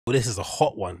Well, this is a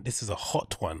hot one. This is a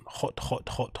hot one.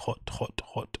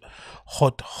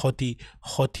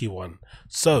 Hotty one.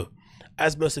 So,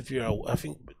 as most of you are, I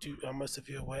think, are most of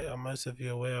you aware? Are most of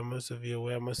you aware? Are most of you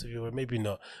aware? Are most of you aware? Maybe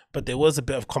not. But there was a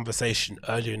bit of conversation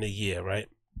earlier in the year, right?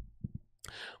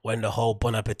 When the whole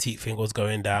Bon Appetit thing was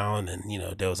going down, and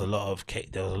there was a lot of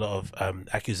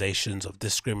accusations of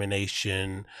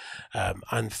discrimination,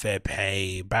 unfair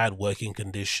pay, bad working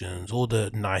conditions, all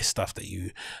the nice stuff that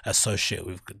you associate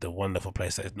with the wonderful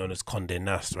place that is known as Condé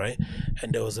Nast, right?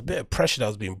 And there was a bit of pressure that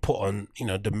was being put on,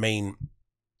 the main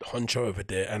honcho over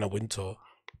there, Anna Wintour,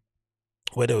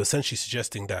 where they were essentially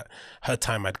suggesting that her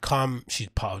time had come. She's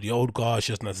part of the old guard.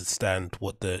 She doesn't understand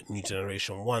what the new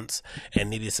generation wants, and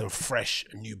needed some fresh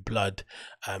new blood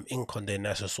in Condé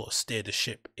Nast to sort of steer the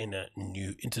ship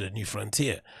into the new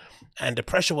frontier. And the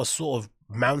pressure was sort of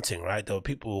mounting, right? There were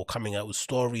people coming out with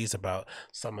stories about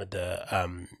some of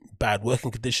the bad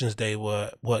working conditions they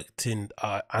were worked in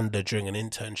under during an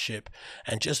internship,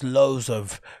 and just loads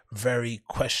of very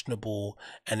questionable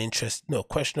and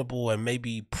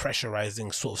maybe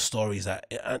pressurizing sort of stories that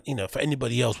for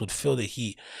anybody else would feel the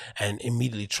heat and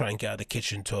immediately try and get out of the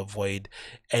kitchen to avoid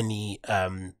any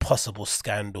possible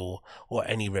scandal or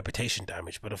any reputation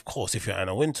damage. But of course, if you're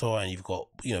Anna Wintour and you've got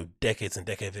decades and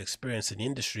decades of experience in the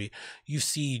industry, you've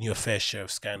seen your fair share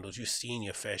of scandals, you've seen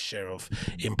your fair share of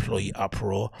employee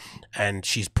uproar, and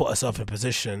she's put herself in a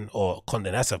position, or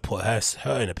Condé Nast have put her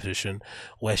in a position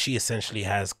where she essentially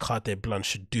has carte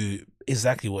blanche to do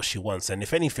exactly what she wants. And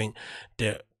if anything,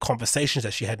 the conversations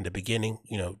that she had in the beginning,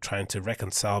 trying to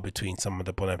reconcile between some of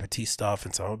the Bon Appetit stuff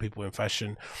and some other people in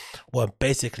fashion, were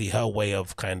basically her way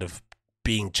of kind of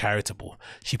being charitable.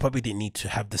 She probably didn't need to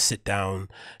have the sit down.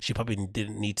 She probably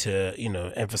didn't need to,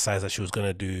 emphasize that she was going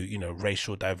to do,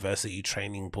 racial diversity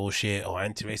training bullshit or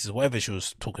anti-racist, whatever she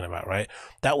was talking about, right?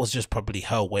 That was just probably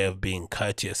her way of being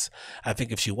courteous. I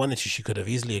think if she wanted to, she could have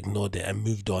easily ignored it and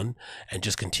moved on and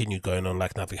just continued going on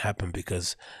like nothing happened.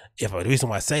 Because the reason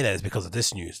why I say that is because of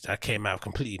this news that came out of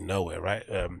completely nowhere, right?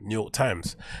 New York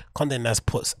Times. Condé Nast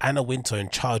puts Anna Wintour in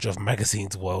charge of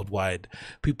magazines worldwide.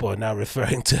 People are now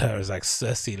referring to her as like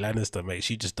Cersei Lannister, mate.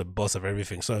 She's just the boss of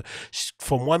everything. So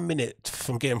from 1 minute,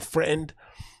 from getting threatened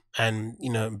and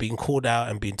being called out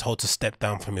and being told to step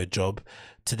down from your job,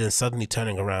 to then suddenly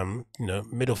turning around,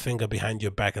 middle finger behind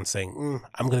your back and saying,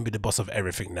 I'm going to be the boss of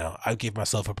everything now. I give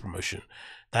myself a promotion.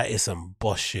 That is some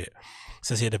boss shit.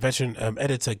 Says here, the veteran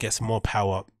editor gets more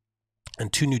power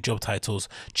and 2 new job titles: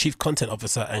 Chief Content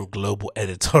Officer and Global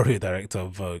Editorial Director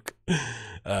of Vogue.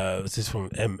 This is from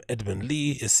Edmund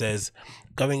Lee. It says,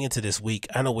 going into this week,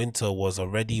 Anna Wintour was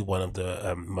already one of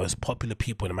the most popular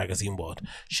people in the magazine world.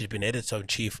 She'd been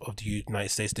editor-in-chief of the United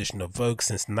States edition of Vogue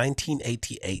since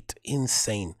 1988.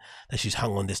 Insane that she's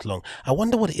hung on this long. I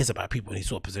wonder what it is about people in these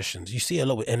sort of positions. You see a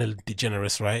lot with Ellen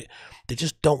DeGeneres, right? They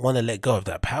just don't want to let go of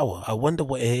that power. I wonder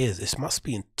what it is. It must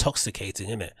be intoxicating,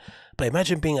 isn't it? But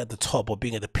imagine being at the top or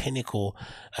being at the pinnacle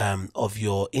of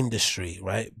your industry,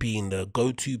 right? Being the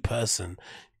go-to person,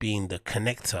 being the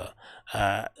connector,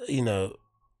 at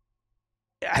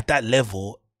that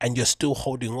level, and you're still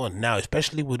holding on now,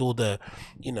 especially with all the,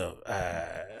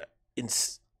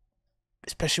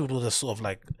 especially with all the sort of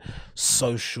like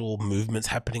social movements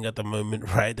happening at the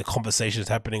moment, right? The conversations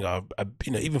happening are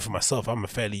even for myself, I'm a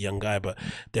fairly young guy, but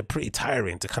they're pretty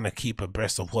tiring to kind of keep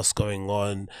abreast of what's going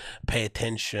on, pay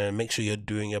attention, make sure you're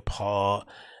doing your part.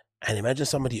 And imagine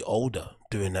somebody older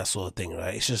doing that sort of thing,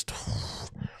 right? It's just,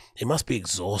 it must be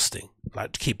exhausting,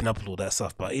 like keeping up with all that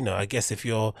stuff. But I guess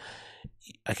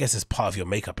it's part of your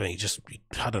makeup, and I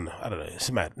don't know.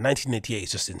 It's mad. 1988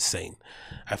 is just insane.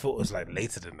 I thought it was like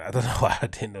later than that. I don't know why I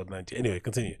didn't know 90. Anyway,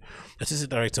 continue.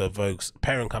 Assistant director of Vogue's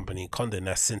parent company, Condé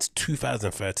Nast, since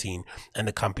 2013, and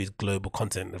the company's global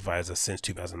content advisor since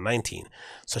 2019.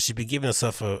 So she's been giving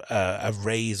herself a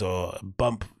raise or a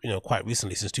bump, quite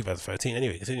recently, since 2013.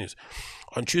 Anyway, continues.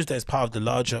 On Tuesday, as part of the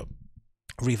larger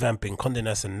revamping, Condé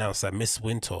Nast announced that Miss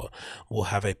Wintour will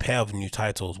have a pair of new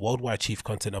titles: Worldwide Chief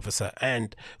Content Officer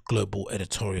and Global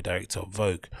Editorial Director of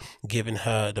Vogue, giving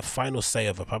her the final say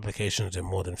over publications in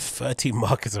more than 30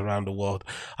 markets around the world.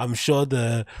 I'm sure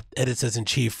the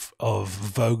editors-in-chief of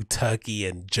Vogue Turkey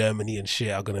and Germany and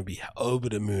shit are going to be over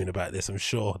the moon about this. I'm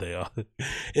sure they are.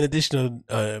 In addition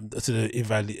to the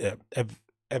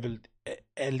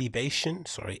elevation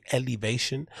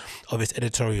of its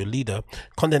editorial leader,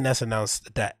 Condé Nast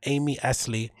announced that Amy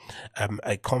Astley,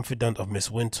 a confidant of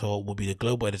Miss Wintour, will be the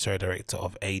global editorial director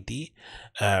of AD,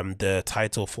 the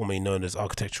title formerly known as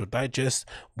Architectural Digest.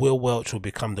 Will Welch will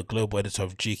become the global editor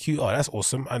of GQ. Oh, that's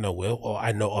awesome. I know Will, or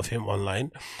I know of him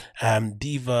online.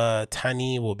 Diva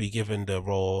Tani will be given the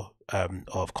role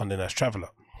of Condé Nast Traveler.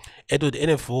 Edward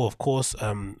Enninful, of course,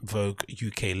 Vogue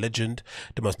UK legend,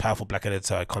 the most powerful black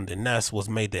editor at Condé Nast, was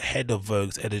made the head of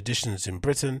Vogue's editions in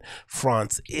Britain,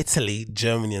 France, Italy,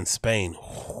 Germany, and Spain.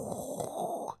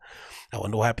 I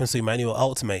wonder what happens to Emmanuel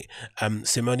Ultimate.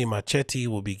 Simone Marchetti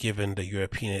will be given the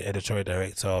European editorial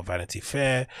director of Vanity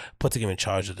Fair, putting him in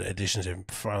charge of the editions in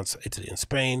France, Italy, and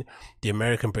Spain. The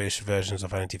American British versions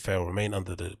of Vanity Fair will remain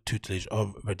under the tutelage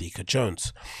of Radhika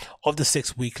Jones. Of the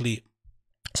six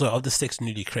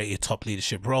newly created top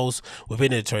leadership roles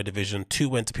within the editorial division, 2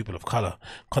 went to people of color.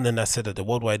 Condé Nast said that the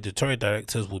worldwide editorial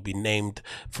directors will be named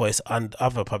for its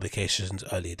other publications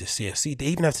earlier this year. See, they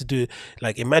even have to do,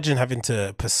 like, imagine having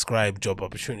to prescribe job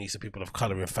opportunities to people of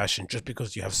color in fashion just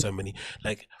because you have so many.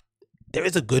 Like, there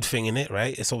is a good thing in it,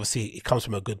 right? It's obviously, it comes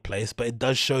from a good place, but it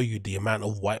does show you the amount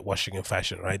of whitewashing in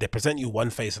fashion, right? They present you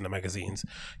one face in the magazines.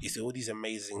 You see all these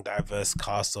amazing diverse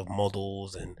casts of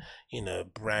models and, you know,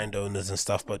 brand owners and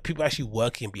stuff, but people actually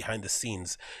working behind the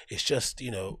scenes, it's just,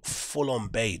 you know, full on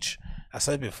beige. I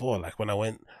said before, like when I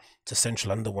went to Central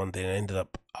London one day and I ended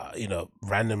up, you know,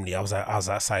 randomly, I was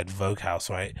outside Vogue House,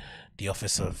 right? The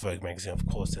office of Vogue magazine, of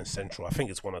course, in Central. I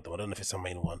think it's one of them. I don't know if it's the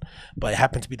main one, but it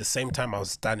happened to be the same time I was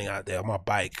standing out there on my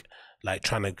bike, like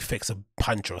trying to fix a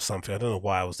punch or something. I don't know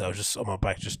why I was there. I was just on my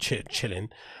bike, just chilling,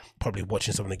 probably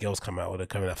watching some of the girls come out or they're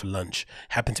coming out for lunch.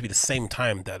 Happened to be the same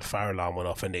time that the fire alarm went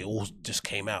off and they all just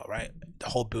came out, right? The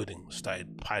whole building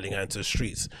started piling out into the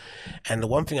streets. And the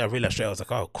one thing I realized straight, I was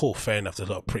like, oh, cool, fair enough. There's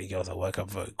a lot of pretty girls that work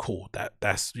at Vogue. Cool.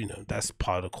 That's, you know, that's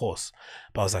part of the course.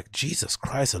 But I was like, Jesus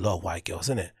Christ, a lot of white girls,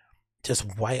 isn't it?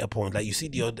 Just white upon, like, you see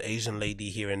the odd Asian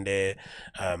lady here and there,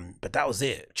 but that was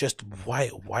it. Just white,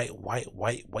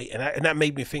 and that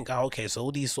made me think, oh, okay, so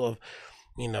all these sort of,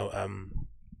 you know,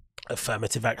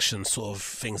 affirmative action sort of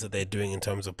things that they're doing in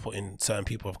terms of putting certain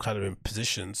people of color in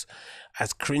positions,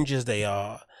 as cringe as they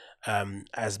are,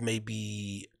 as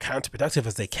maybe counterproductive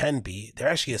as they can be, they're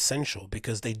actually essential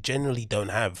because they generally don't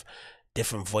have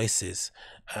different voices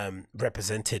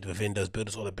represented within those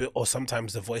buildings, or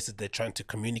sometimes the voices they're trying to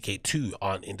communicate to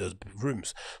aren't in those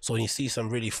rooms. So when you see some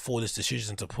really foolish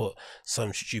decision to put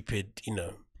some stupid, you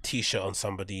know, t-shirt on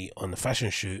somebody on the fashion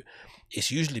shoot,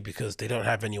 it's usually because they don't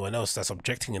have anyone else that's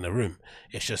objecting in the room.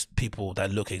 It's just people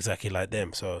that look exactly like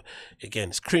them. So again,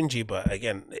 it's cringy, but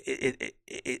again,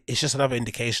 it's just another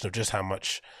indication of just how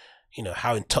much, you know,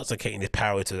 how intoxicating this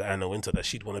power to Anna Wintour that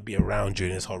she'd want to be around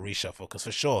during this whole reshuffle, because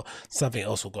for sure something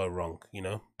else will go wrong, you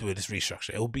know, doing this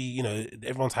restructure. It will be, you know,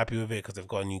 everyone's happy with it because they've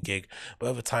got a new gig, but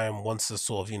over time, once the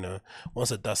sort of, you know, once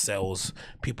the dust settles,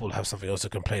 people will have something else to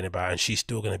complain about, and she's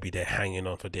still going to be there hanging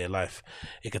on for dear life.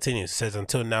 It continues. It says,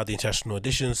 until now, the international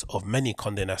editions of many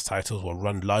Condé Nast titles were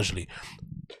run largely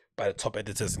by the top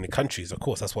editors in the countries. Of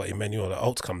course, that's why Emmanuel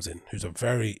Alt comes in, who's a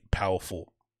very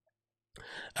powerful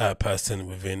person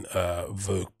within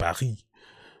Vogue Paris.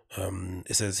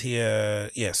 It says here,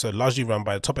 yeah, so largely run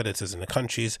by the top editors in the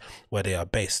countries where they are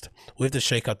based. With the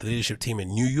shakeup, the leadership team in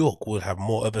New York will have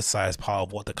more oversized part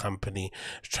of what the company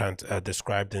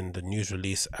described in the news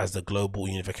release as the global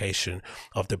unification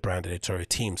of the brand editorial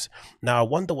teams. Now, I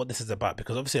wonder what this is about,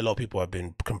 because obviously a lot of people have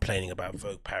been complaining about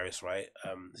Vogue Paris, right?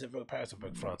 Is it Vogue Paris or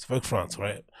Vogue France? Vogue France,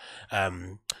 right?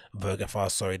 Vogue FR,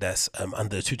 sorry, that's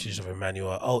under the tutelage of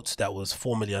Emmanuel Alt, that was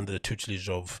formerly under the tutelage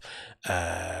of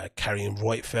Karin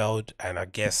Reutfeld, and I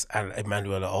guess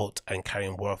Emmanuel Alt and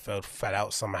Karin Reutfeld fell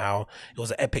out somehow. It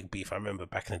was an epic beef. I remember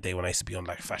back in the day when I used to be on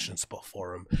like Fashion Spot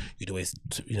Forum, you'd always,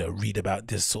 you know, read about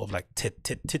this sort of like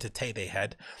tit-a-tat they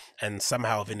had, and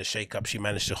somehow within the shake-up she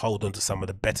managed to hold on to some of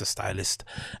the better stylists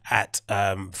at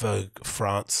Vogue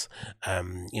France,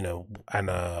 you know, and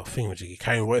I think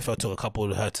Karin Reutfeld took a couple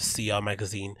of her to CR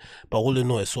magazine, but all in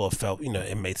all it sort of felt, you know,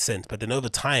 it made sense. But then over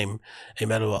time,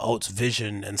 Emmanuel Alt's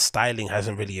vision and styling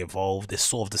hasn't really evolved. It's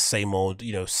sort of the same old,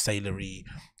 you know, sailory,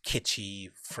 kitschy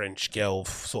French girl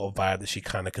sort of vibe that she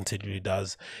kind of continually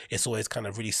does. It's always kind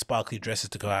of really sparkly dresses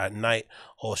to go out at night,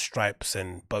 or stripes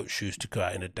and boat shoes to go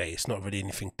out in the day. It's not really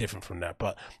anything different from that,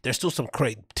 but there's still some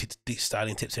great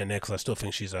styling tips in there, because I still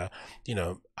think she's you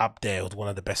know, up there with one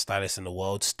of the best stylists in the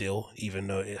world still, even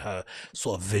though her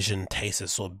sort of vision taste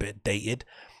is sort of a bit dated.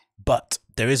 But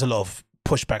there is a lot of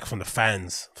pushback from the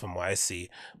fans, from what I see,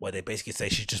 where they basically say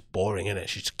she's just boring, innit?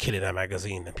 She's just killing that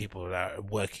magazine, and people that are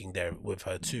working there with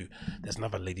her too. There's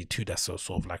another lady too that's sort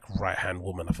of like right hand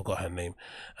woman, I forgot her name.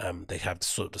 They have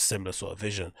sort of the similar sort of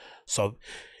vision. So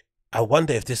I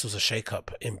wonder if this was a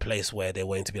shake-up in place where they're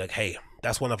waiting to be like, hey,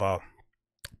 that's one of our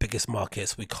biggest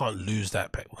markets, we can't lose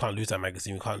that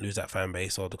magazine, we can't lose that fan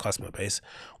base or the customer base.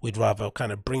 We'd rather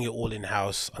kind of bring it all in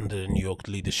house under the New York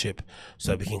leadership,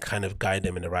 so we can kind of guide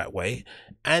them in the right way.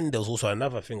 And there was also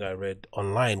another thing I read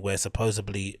online where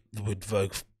supposedly with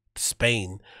Vogue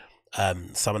Spain,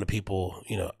 some of the people,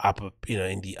 upper,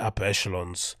 in the upper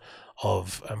echelons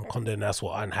of Condé Nast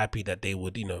were unhappy that they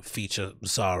would, feature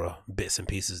Zara bits and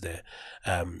pieces there.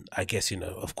 I guess,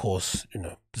 of course,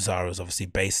 Zara is obviously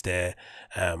based there.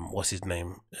 What's his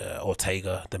name?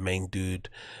 Ortega, the main dude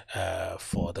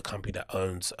for the company that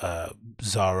owns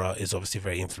Zara, is obviously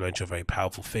very influential, very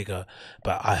powerful figure.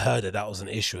 But I heard that was an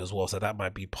issue as well, so that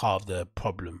might be part of the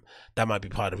problem. That might be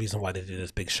part of the reason why they did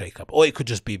this big shakeup, or it could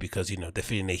just be because they're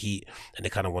feeling the heat and they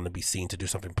kind of want to be seen to do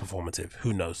something performative.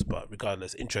 Who knows? But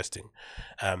regardless, interesting.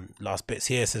 Last bits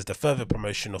here says the further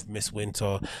promotion of Miss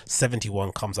Wintour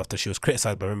 71 comes after she was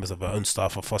criticized by members of her own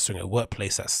staff for fostering a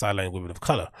workplace that sidelined women of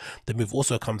color. The move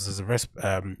also comes as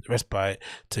a respite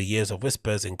to years of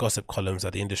whispers in gossip columns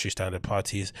at the industry standard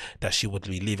parties that she would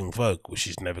be leaving Vogue, which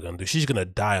she's never going to do. She's going to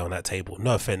die on that table.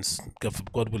 No offense,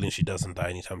 God willing she doesn't die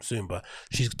anytime soon, but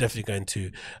she's definitely going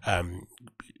to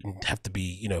have to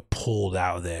be pulled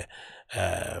out of there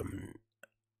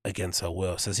against her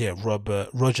will. It says here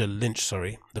Roger Lynch,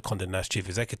 the Condé Nast chief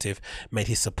executive, made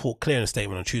his support clear in a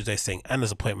statement on Tuesday, saying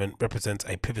Anna's appointment represents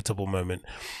a pivotal moment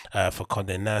for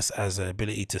Condé Nast as an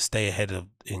ability to stay ahead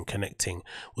in connecting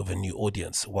with a new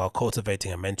audience while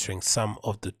cultivating and mentoring some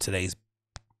of today's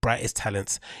brightest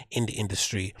talents in the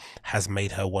industry has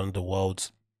made her one of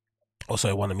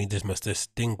the media's most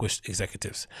distinguished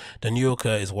executives. The New Yorker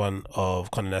is one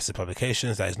of Condé Nast's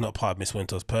publications that is not part of Miss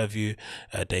Wintour's purview.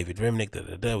 David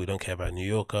Remnick, we don't care about New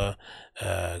Yorker.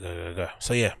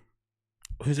 So yeah.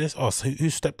 Who's this? Oh, so who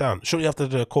stepped down? Shortly after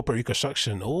the corporate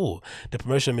reconstruction, the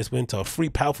promotion of Miss Wintour, 3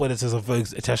 powerful editors of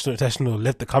Vogue's international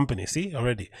left the company. See,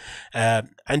 already.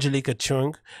 Angelica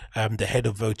Chung, the head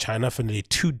of Vogue China for nearly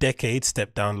 2 decades,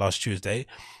 stepped down last Tuesday.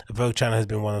 Vogue China has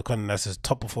been one of Condé Nast's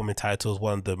top performing titles,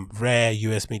 one of the rare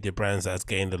US media brands that has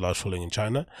gained a large following in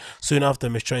China. Soon after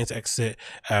Miss Chung's exit,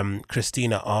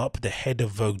 Christina Arp, the head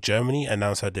of Vogue Germany,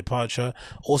 announced her departure.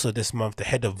 Also this month, the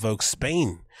head of Vogue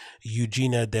Spain,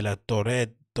 Eugenia de la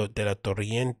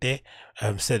Torriente,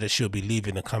 said that she'll be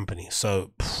leaving the company.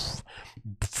 So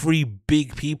 3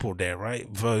 big people there, right?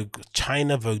 Vogue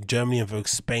China, Vogue Germany, and Vogue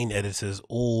Spain editors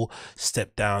all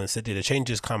stepped down and said the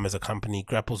changes come as a company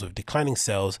grapples with declining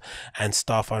sales and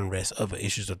staff unrest over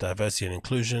issues of diversity and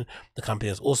inclusion. The company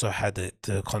has also had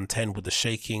to contend with the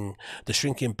shrinking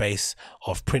base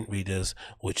of print readers,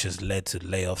 which has led to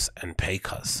layoffs and pay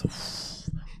cuts.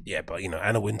 Yeah, but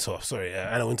Anna Wintour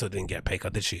didn't get a pay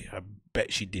cut, did she? I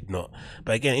bet she did not.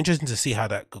 But again, interesting to see how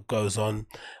that goes on.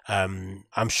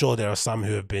 I'm sure there are some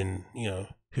who have been,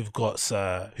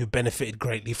 who benefited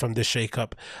greatly from this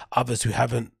shakeup, others who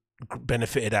haven't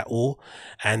benefited at all,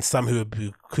 and some who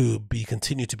could be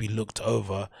continue to be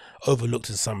overlooked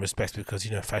in some respects because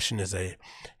fashion is a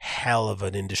hell of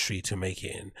an industry to make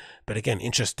it in. But again,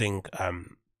 interesting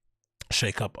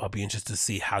shake up. I'll be interested to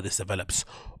see how this develops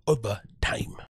over time.